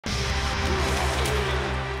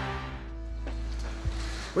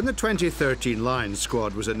When the 2013 Lions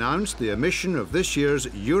squad was announced, the omission of this year's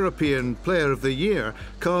European Player of the Year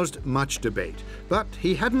caused much debate. But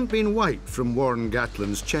he hadn't been wiped from Warren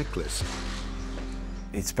Gatland's checklist.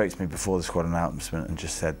 He spoke to me before the squad announcement and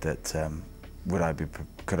just said that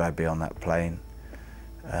could I be on that plane?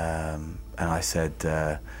 And I said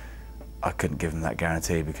I couldn't give him that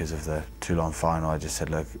guarantee because of the Toulon final. I just said,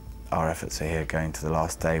 look, our efforts are here going to the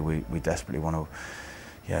last day. We desperately want to,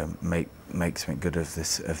 you know, make something good of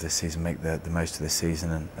this season, make the most of this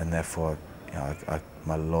season, and therefore, you know,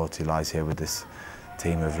 my loyalty lies here with this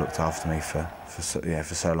team who have looked after me for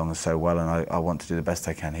so long and so well, and I want to do the best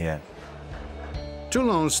I can here.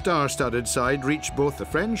 Toulon's star-studded side reached both the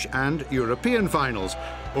French and European finals.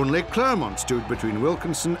 Only Clermont stood between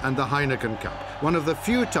Wilkinson and the Heineken Cup, one of the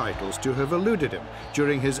few titles to have eluded him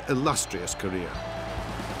during his illustrious career.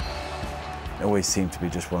 It always seemed to be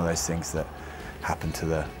just one of those things that happened to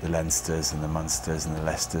the Leinsters and the Munsters and the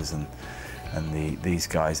Leicesters and these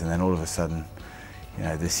guys, and then all of a sudden, you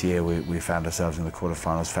know, this year we found ourselves in the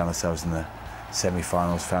quarterfinals, found ourselves in the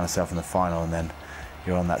semi-finals, found ourselves in the final, and then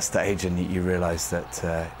you're on that stage and you realise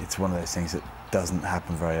that it's one of those things that doesn't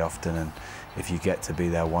happen very often, and if you get to be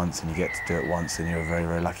there once and you get to do it once, then you're a very,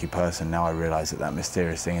 very lucky person. Now I realise that that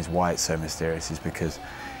mysterious thing is why it's so mysterious, is because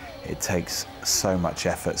it takes so much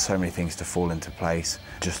effort, so many things to fall into place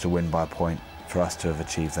just to win by a point. For us to have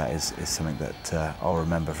achieved that is something that I'll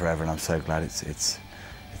remember forever, and I'm so glad it's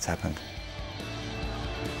happened.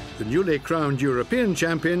 The newly crowned European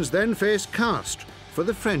champions then face Castres for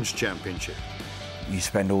the French championship. You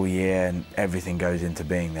spend all year and everything goes into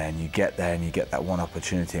being there, and you get there and you get that one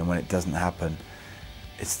opportunity, and when it doesn't happen,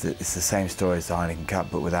 it's the same story as the Heineken Cup,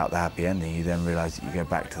 but without the happy ending. You then realise that you go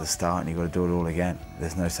back to the start and you've got to do it all again.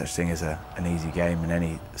 There's no such thing as an easy game in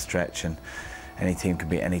any stretch, and any team can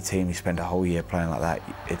beat any team. You spend a whole year playing like that,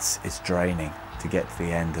 it's draining to get to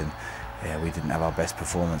the end, and yeah, we didn't have our best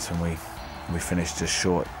performance and we finished just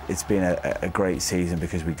short. It's been a great season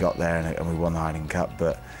because we got there and we won the Heineken Cup,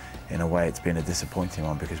 but in a way it's been a disappointing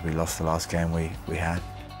one because we lost the last game we had.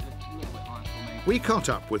 We caught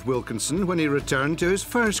up with Wilkinson when he returned to his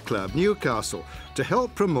first club, Newcastle, to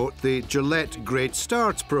help promote the Gillette Great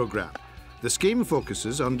Starts programme. The scheme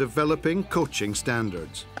focuses on developing coaching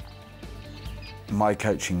standards. My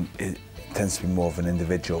coaching tends to be more of an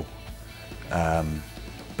individual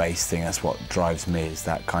based thing. That's what drives me, is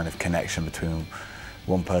that kind of connection between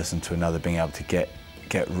one person to another, being able to get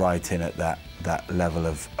right in at that level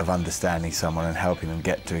of understanding someone and helping them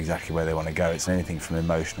get to exactly where they want to go. It's anything from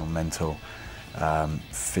emotional, mental,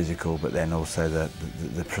 physical, but then also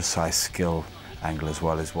the precise skill angle as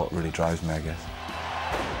well is what really drives me, I guess.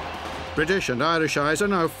 British and Irish eyes are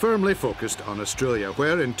now firmly focused on Australia,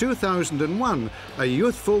 where in 2001 a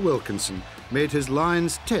youthful Wilkinson made his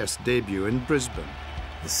Lions Test debut in Brisbane.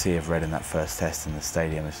 The sea of red in that first test in the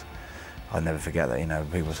stadium is, I'll never forget that. You know,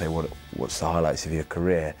 people say, what's the highlights of your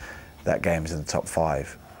career? That game is in the top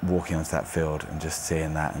 5. Walking onto that field and just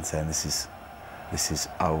seeing that and saying, this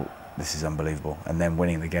is unbelievable. And then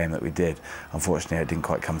winning the game that we did. Unfortunately, it didn't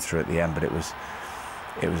quite come through at the end, but it was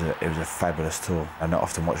a fabulous tour. I not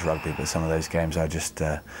often watch rugby, but some of those games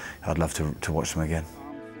I'd love to watch them again.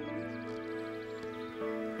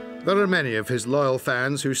 There are many of his loyal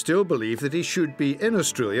fans who still believe that he should be in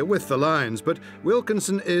Australia with the Lions, but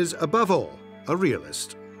Wilkinson is, above all, a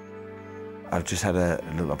realist. I've just had a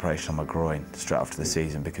little operation on my groin straight after the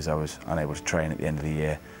season because I was unable to train at the end of the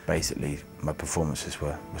year. Basically, my performances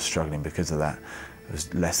were struggling because of that. I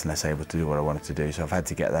was less and less able to do what I wanted to do, so I've had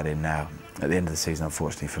to get that in now. At the end of the season,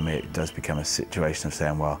 unfortunately for me, it does become a situation of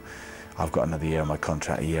saying, well, I've got another year on my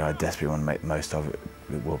contract, a year I desperately want to make the most of it.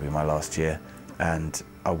 It will be my last year, and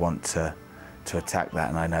I want to attack that,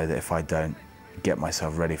 and I know that if I don't get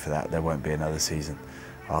myself ready for that, there won't be another season.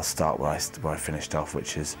 I'll start where I finished off,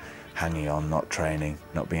 which is hanging on, not training,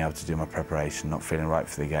 not being able to do my preparation, not feeling right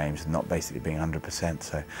for the games, not basically being 100%.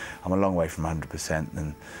 So I'm a long way from 100%,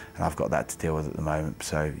 and I've got that to deal with at the moment.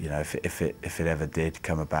 So, you know, if it ever did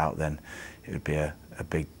come about, then it would be a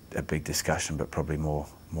big discussion, but probably more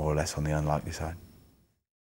or less on the unlikely side.